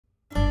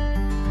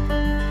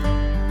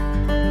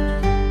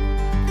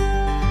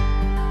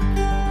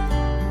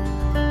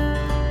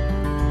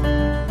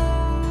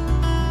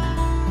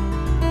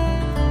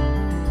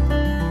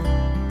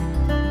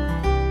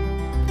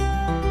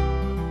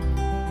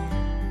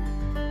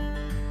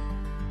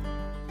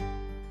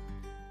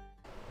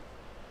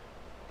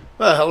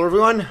Well, hello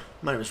everyone.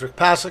 My name is Rick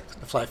Passek,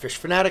 the FlyFish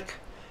Fanatic,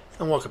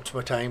 and welcome to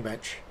my tying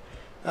bench.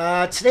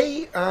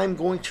 Today I'm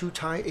going to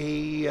tie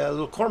a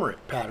little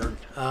cormorant pattern.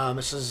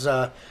 This is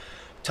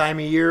time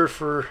of year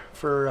for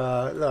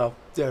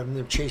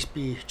the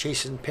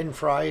chasing pin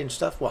fry and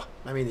stuff. Well,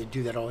 I mean they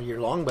do that all year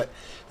long, but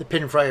the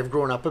pin fry have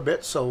grown up a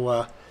bit,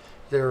 so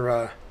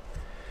they're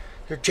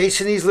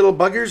chasing these little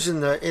buggers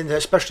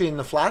especially in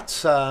the flats.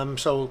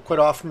 So quite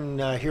often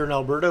here in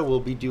Alberta we'll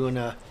be doing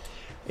a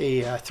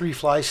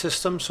 3-fly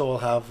system, so I'll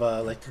have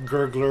like a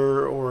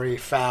gurgler or a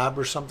fab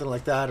or something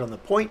like that on the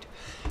point,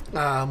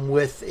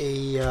 with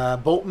a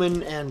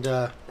boatman and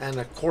a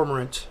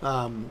cormorant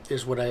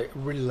is what I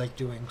really like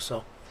doing.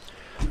 So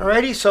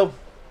alrighty, so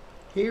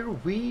here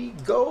we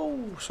go.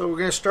 So we're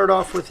going to start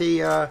off with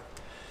a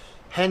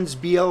Hends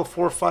BL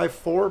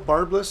 454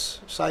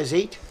 barbless size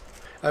 8.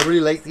 I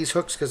really like these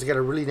hooks because they got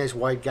a really nice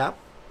wide gap.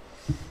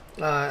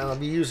 I'll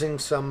be using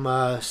some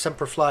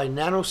Semperfli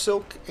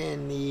Nanosilk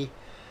in the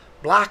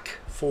black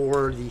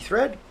for the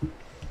thread,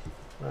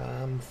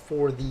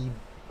 for the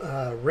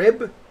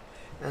rib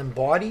and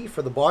body.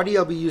 For the body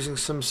I'll be using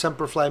some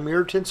Semperfli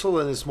mirror tinsel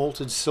and this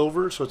molted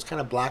silver, so it's kind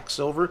of black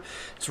silver.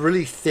 It's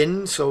really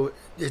thin, so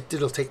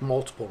it'll take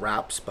multiple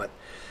wraps, but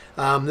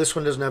this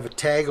one doesn't have a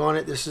tag on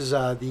it. This is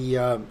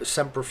the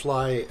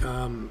Semperfli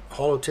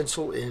Holo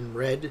tinsel in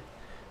red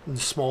and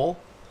small.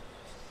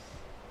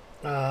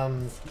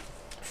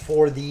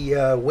 For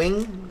the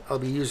wing, I'll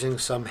be using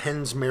some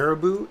Hens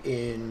Marabou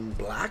in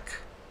black.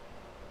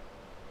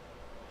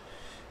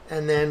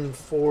 And then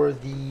for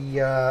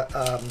the,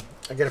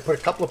 I got to put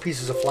a couple of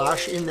pieces of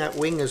flash in that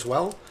wing as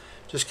well.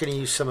 Just going to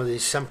use some of the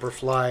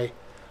Semperfli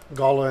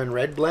Gala and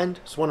Red blend.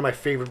 It's one of my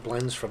favorite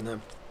blends from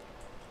them.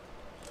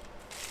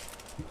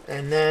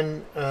 And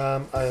then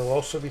I'll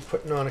also be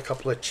putting on a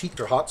couple of cheek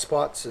or hot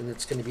spots, and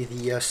it's going to be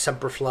the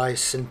Semperfli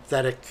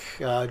synthetic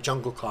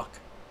jungle cock.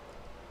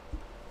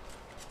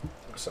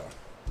 So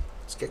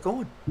let's get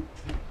going.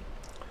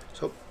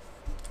 So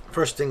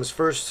first things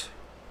first,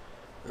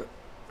 get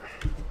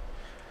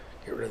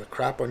rid of the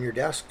crap on your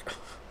desk.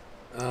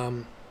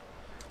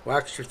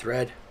 Wax your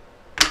thread.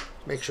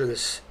 Make sure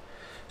this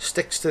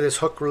sticks to this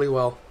hook really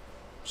well.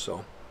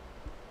 So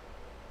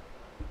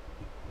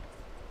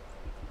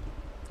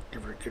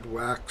give her a good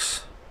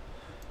wax.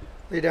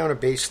 Lay down a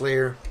base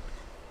layer.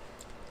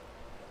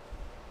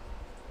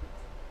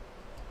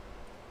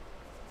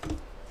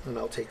 And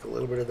I'll take a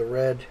little bit of the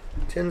red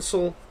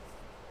tinsel.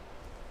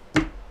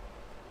 And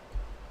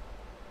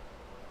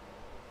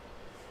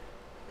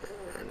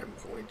I'm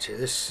going to,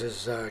 this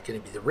is going to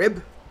be the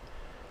rib.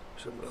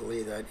 So I'm going to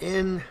lay that in.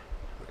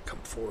 I'm going to come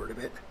forward a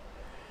bit.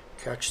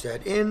 Catch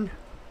that in.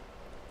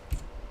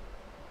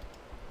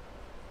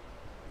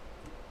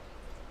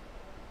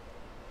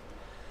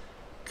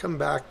 Come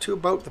back to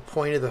about the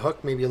point of the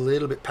hook, maybe a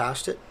little bit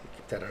past it.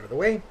 Get that out of the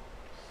way.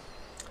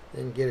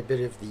 Then get a bit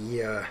of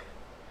the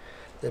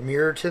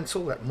mirror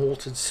tinsel, that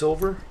molted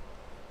silver.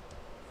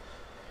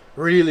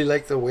 Really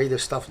like the way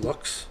this stuff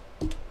looks.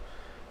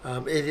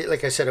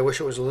 Like I said, I wish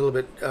it was a little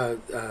bit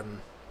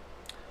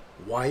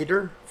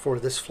wider for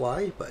this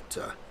fly, but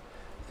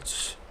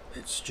it's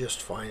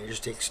just fine. It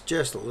just takes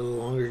just a little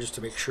longer just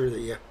to make sure that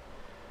you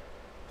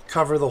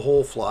cover the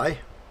whole fly.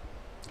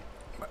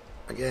 But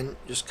again,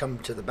 just come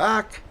to the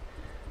back,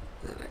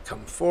 then I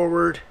come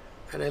forward,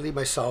 and I leave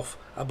myself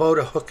about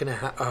a hook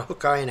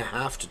eye and a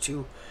half to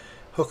 2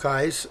 hook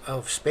eyes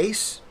of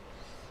space.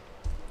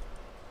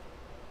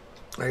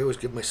 I always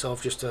give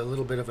myself just a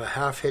little bit of a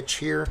half hitch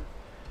here,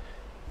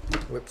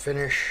 whip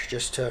finish,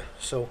 just to,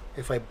 so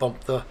if I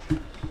bump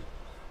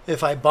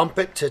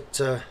it,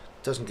 it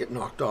doesn't get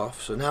knocked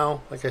off. So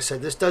now, like I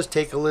said, this does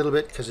take a little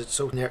bit because it's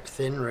so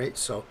thin, right?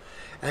 So,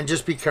 and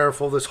just be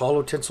careful. This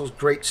Holo tinsel is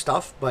great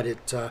stuff, but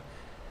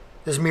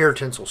this mirror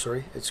tinsel,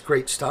 sorry, it's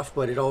great stuff,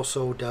 but it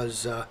also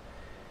does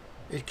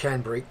it can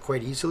break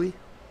quite easily.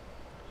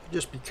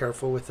 Just be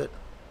careful with it.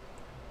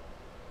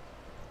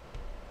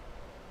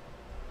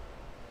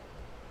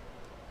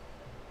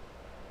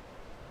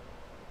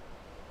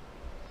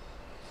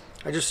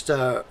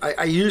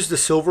 I use the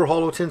silver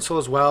Holo tinsel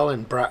as well,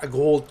 and a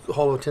gold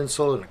Holo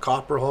tinsel and a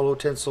copper Holo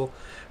tinsel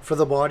for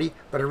the body,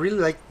 but I really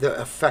like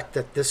the effect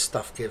that this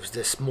stuff gives,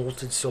 this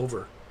molted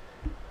silver.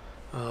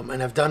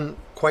 And I've done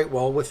quite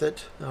well with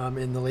it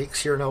in the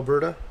lakes here in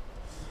Alberta.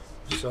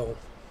 So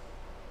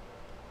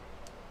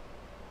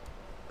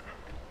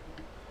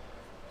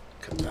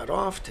cut that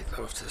off, take that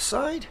off to the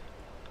side.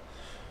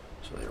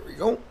 So there we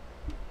go.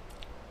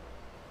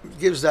 It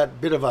gives that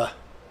bit of a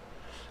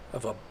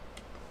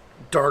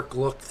dark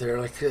look there,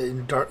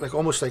 like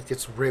almost like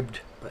it's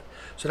ribbed. But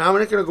so now I'm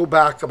going to go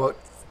back about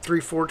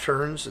 3-4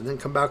 turns and then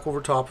come back over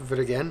top of it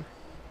again.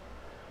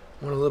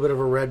 Want a little bit of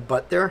a red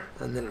butt there,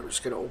 and then I'm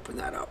just going to open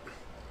that up.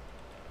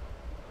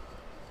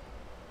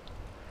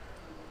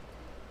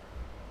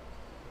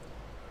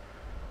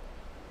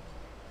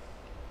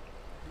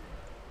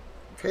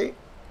 Okay,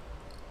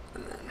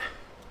 and then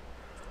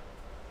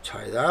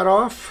tie that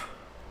off,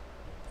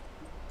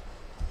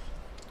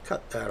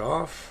 cut that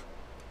off.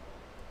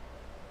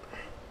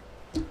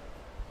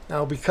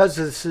 Now, because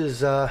this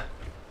is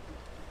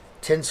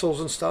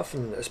tinsels and stuff,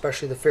 and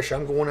especially the fish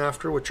I'm going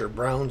after, which are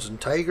browns and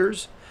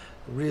tigers,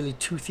 really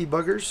toothy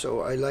buggers,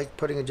 so I like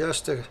putting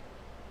just a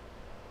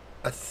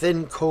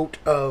thin coat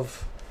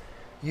of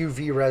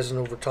UV resin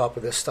over top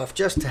of this stuff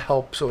just to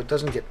help so it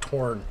doesn't get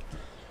torn.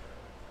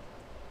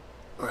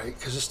 Alright,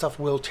 because this stuff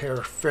will tear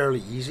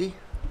fairly easy.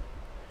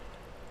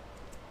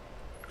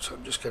 So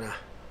I'm just gonna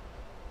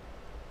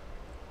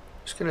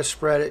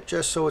spread it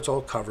just so it's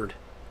all covered.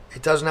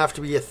 It doesn't have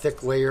to be a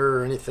thick layer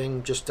or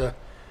anything, just a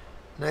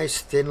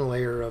nice thin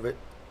layer of it.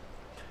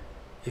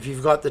 If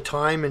you've got the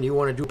time and you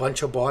want to do a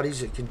bunch of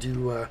bodies, you can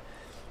do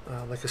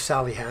like a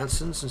Sally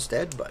Hansen's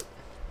instead, but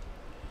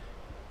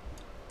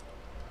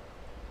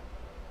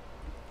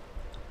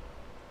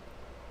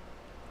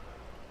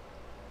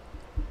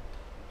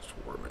just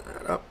warming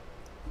that up.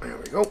 There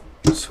we go.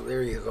 So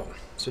there you go.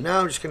 So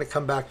now I'm just going to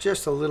come back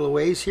just a little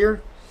ways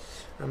here.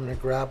 I'm going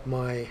to grab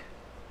my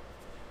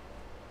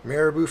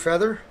Marabou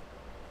feather.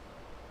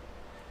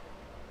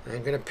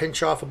 I'm going to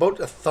pinch off about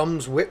a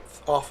thumb's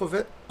width off of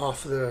it,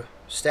 off the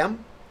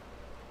stem.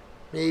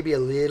 Maybe a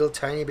little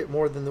tiny bit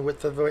more than the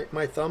width of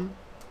my thumb.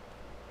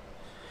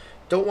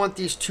 Don't want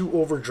these too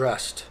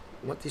overdressed.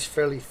 I want these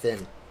fairly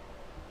thin.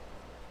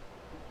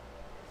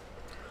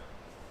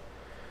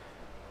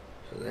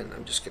 So then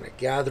I'm just going to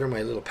gather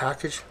my little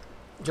package.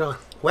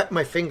 Wet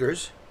my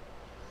fingers.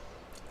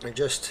 I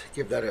just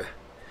give that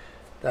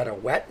a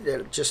wet.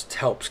 It just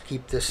helps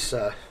keep this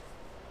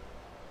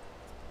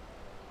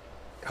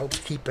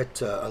keep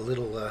it a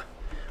little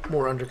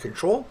more under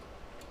control.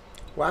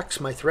 Wax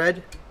my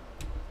thread.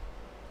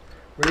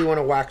 Really want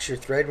to wax your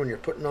thread when you're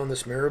putting on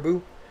this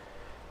Marabou.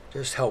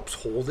 Just helps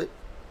hold it.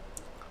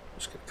 I'm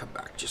just going to come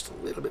back just a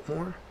little bit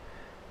more.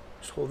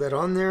 Just hold that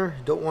on there.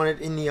 Don't want it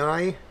in the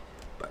eye,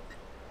 but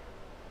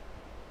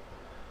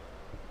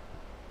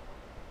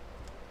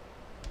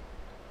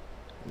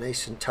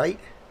nice and tight.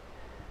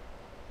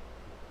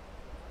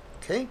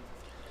 Okay.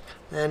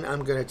 Then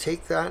I'm going to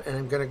take that and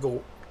I'm going to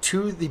go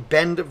to the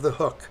bend of the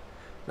hook.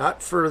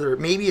 Not further,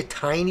 maybe a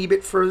tiny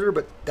bit further,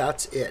 but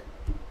that's it.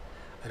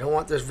 I don't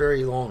want this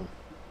very long.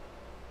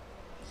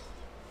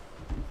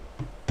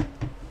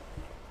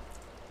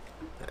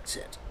 That's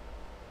it.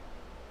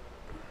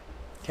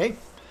 Okay.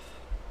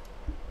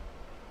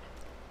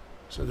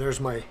 So there's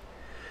my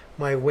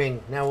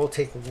wing. Now we'll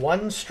take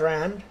one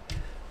strand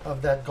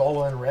of that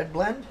Gala and Red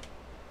blend.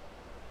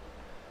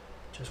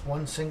 Just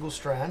one single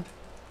strand.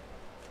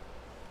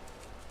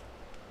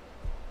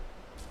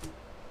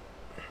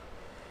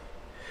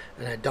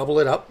 And I double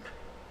it up.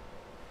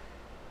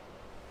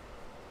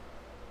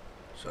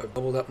 So I've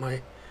doubled up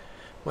my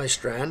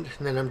strand,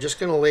 and then I'm just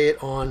going to lay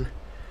it on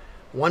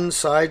one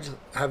side,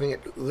 having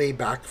it lay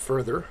back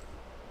further.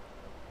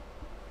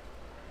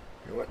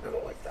 You know what? I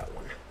don't like that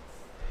one.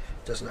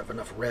 It doesn't have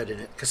enough red in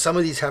it, because some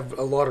of these have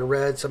a lot of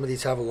red, some of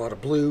these have a lot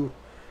of blue.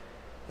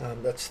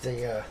 That's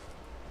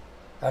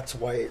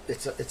why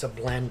it's a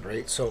blend,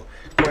 right? So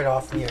quite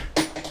often you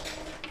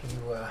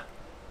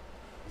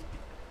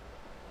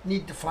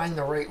need to find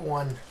the right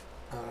one.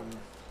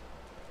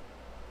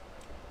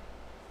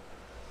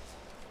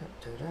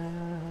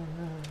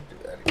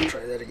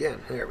 Try that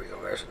again. There we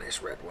go. There's a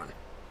nice red one.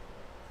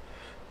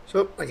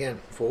 So again,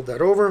 fold that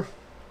over.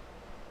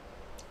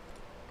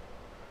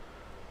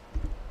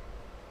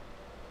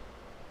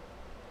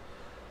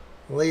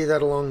 Lay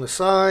that along the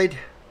side,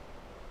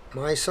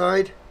 my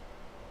side.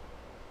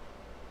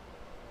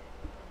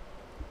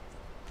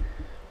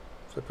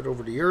 Flip it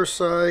over to your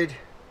side.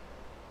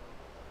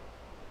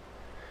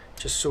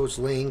 Just so it's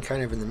laying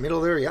kind of in the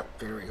middle there. Yep,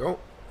 there we go.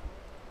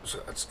 So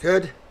that's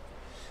good.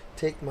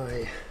 Take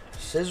my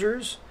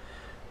scissors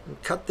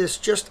and cut this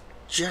just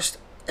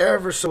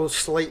ever so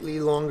slightly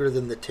longer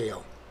than the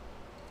tail.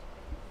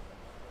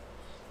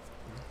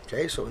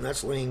 Okay, so when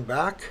that's laying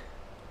back,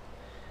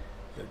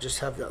 you'll just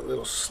have that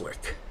little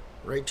slick,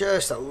 right?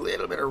 Just a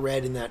little bit of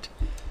red in that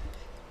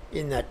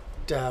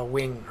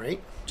wing,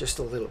 right? Just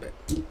a little bit.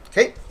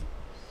 Okay.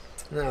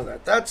 Now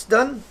that that's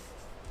done,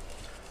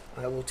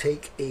 I will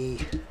take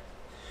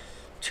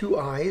two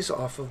eyes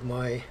off of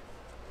my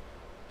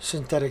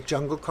synthetic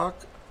jungle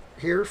cock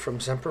here from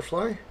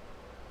Semperfli.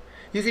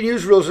 You can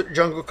use real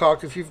jungle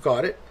cock if you've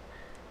got it.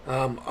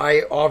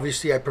 I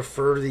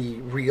prefer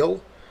the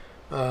real.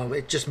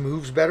 It just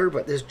moves better,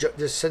 but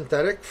this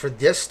synthetic for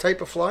this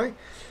type of fly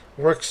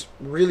works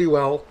really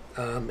well.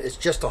 It's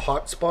just a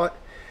hot spot,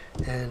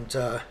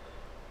 and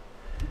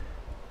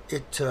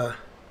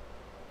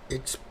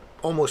it's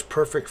almost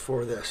perfect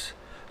for this.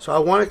 So I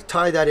want to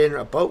tie that in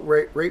about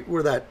right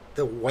where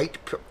the white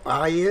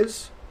eye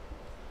is.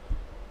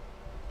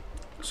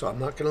 So I'm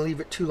not going to leave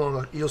it too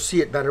long. You'll see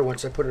it better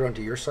once I put it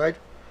onto your side.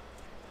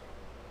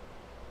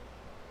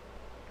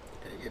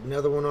 Get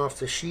another one off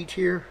the sheet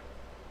here.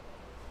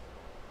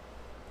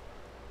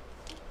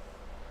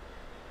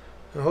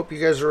 I hope you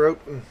guys are out.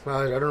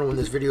 I don't know when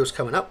this video is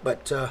coming up,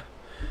 but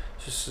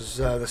this is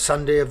the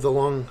Sunday of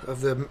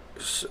the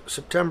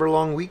September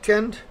long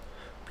weekend.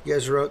 You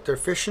guys are out there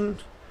fishing.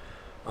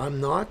 I'm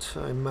not.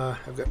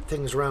 I've got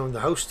things around the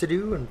house to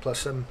do, and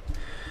plus I'm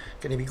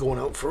Going to be going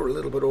out for a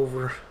little bit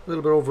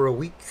over a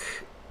week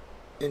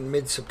in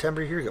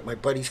mid-September here. Got my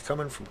buddies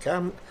coming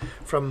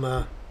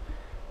from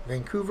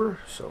Vancouver,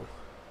 so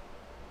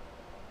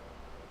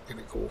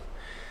gonna go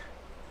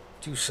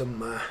do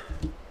some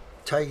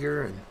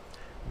tiger and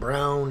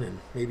brown, and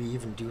maybe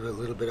even do a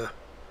little bit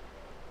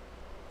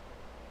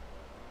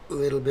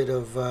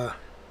of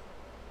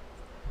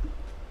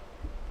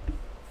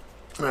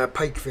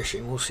pike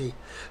fishing. We'll see.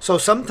 So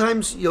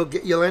sometimes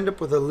you'll end up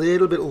with a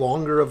little bit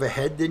longer of a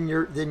head than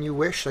you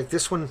wish. Like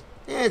this one,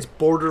 it's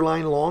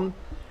borderline long,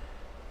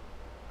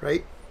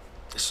 right?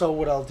 So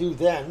what I'll do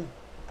then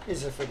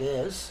is, if it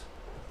is,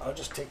 I'll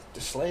just take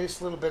the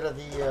slightest little bit of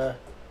the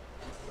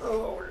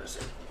where is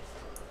it?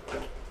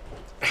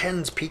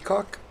 Hens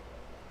peacock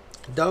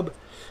dub,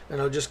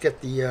 and I'll just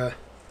get the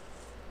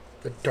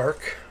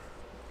dark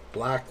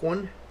black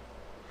one,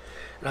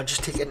 and I'll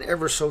just take an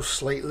ever so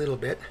slight little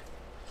bit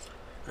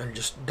and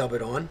just dub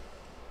it on.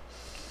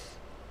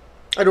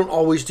 I don't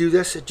always do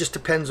this. It just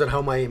depends on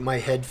how my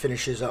head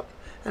finishes up,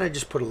 and I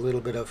just put a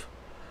little bit of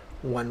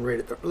one right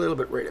at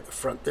the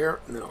front there,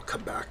 and then I'll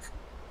come back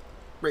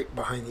right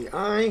behind the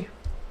eye.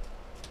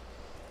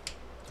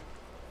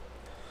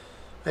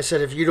 I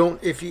said if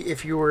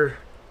you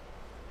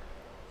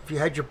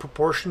had your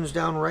proportions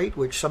down right,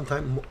 which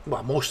sometimes,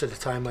 well, most of the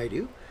time I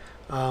do,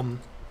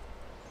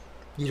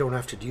 you don't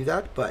have to do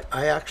that, but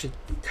I actually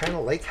kind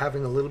of like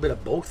having a little bit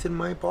of both in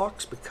my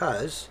box,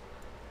 because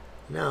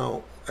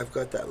now I've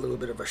got that little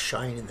bit of a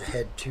shine in the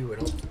head too,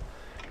 and I'll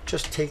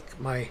just take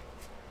my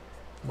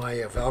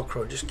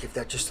Velcro and just give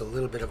that just a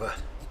little bit of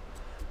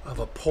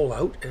a pull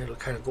out, and it'll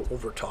kind of go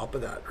over top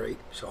of that, right?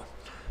 So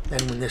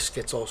then when this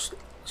gets all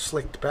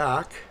slicked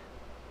back,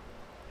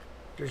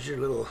 there's your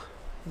little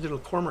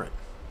cormorant.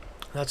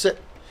 That's it.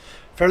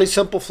 Fairly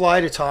simple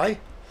fly to tie.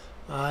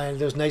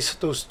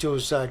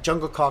 Those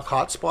jungle cock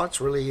hot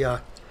spots really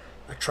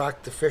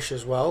attract the fish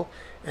as well,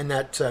 and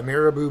that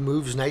Marabou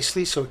moves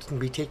nicely, so it can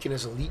be taken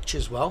as a leech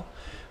as well.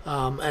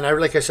 And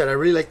like I said, I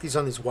really like these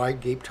on these wide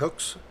gaped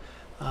hooks.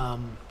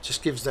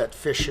 Just gives that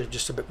fish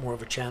just a bit more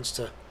of a chance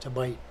to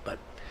bite. But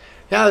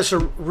yeah, it's a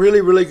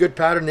really good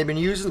pattern. They've been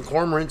using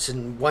cormorants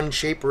in one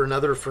shape or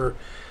another for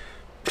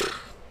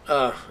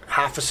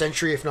half a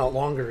century, if not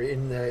longer,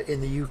 in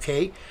the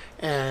UK,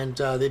 and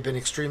they've been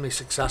extremely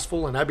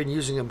successful. And I've been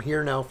using them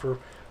here now for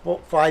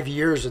about 5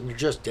 years, and they're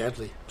just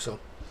deadly. So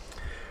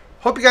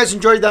hope you guys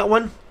enjoyed that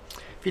one.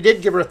 If you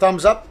did, give her a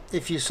thumbs up.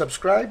 If you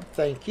subscribed,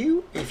 thank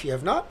you. If you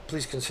have not,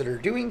 please consider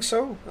doing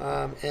so.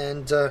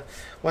 And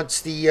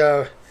once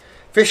the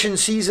fishing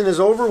season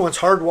is over, once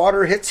hard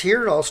water hits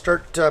here, I'll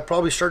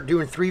probably start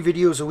doing 3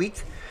 videos a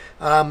week.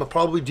 I'll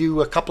probably do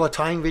a couple of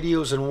tying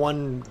videos and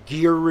one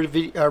gear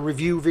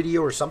review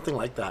video or something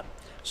like that.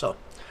 So,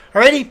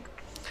 alrighty,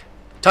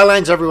 tie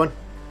lines, everyone.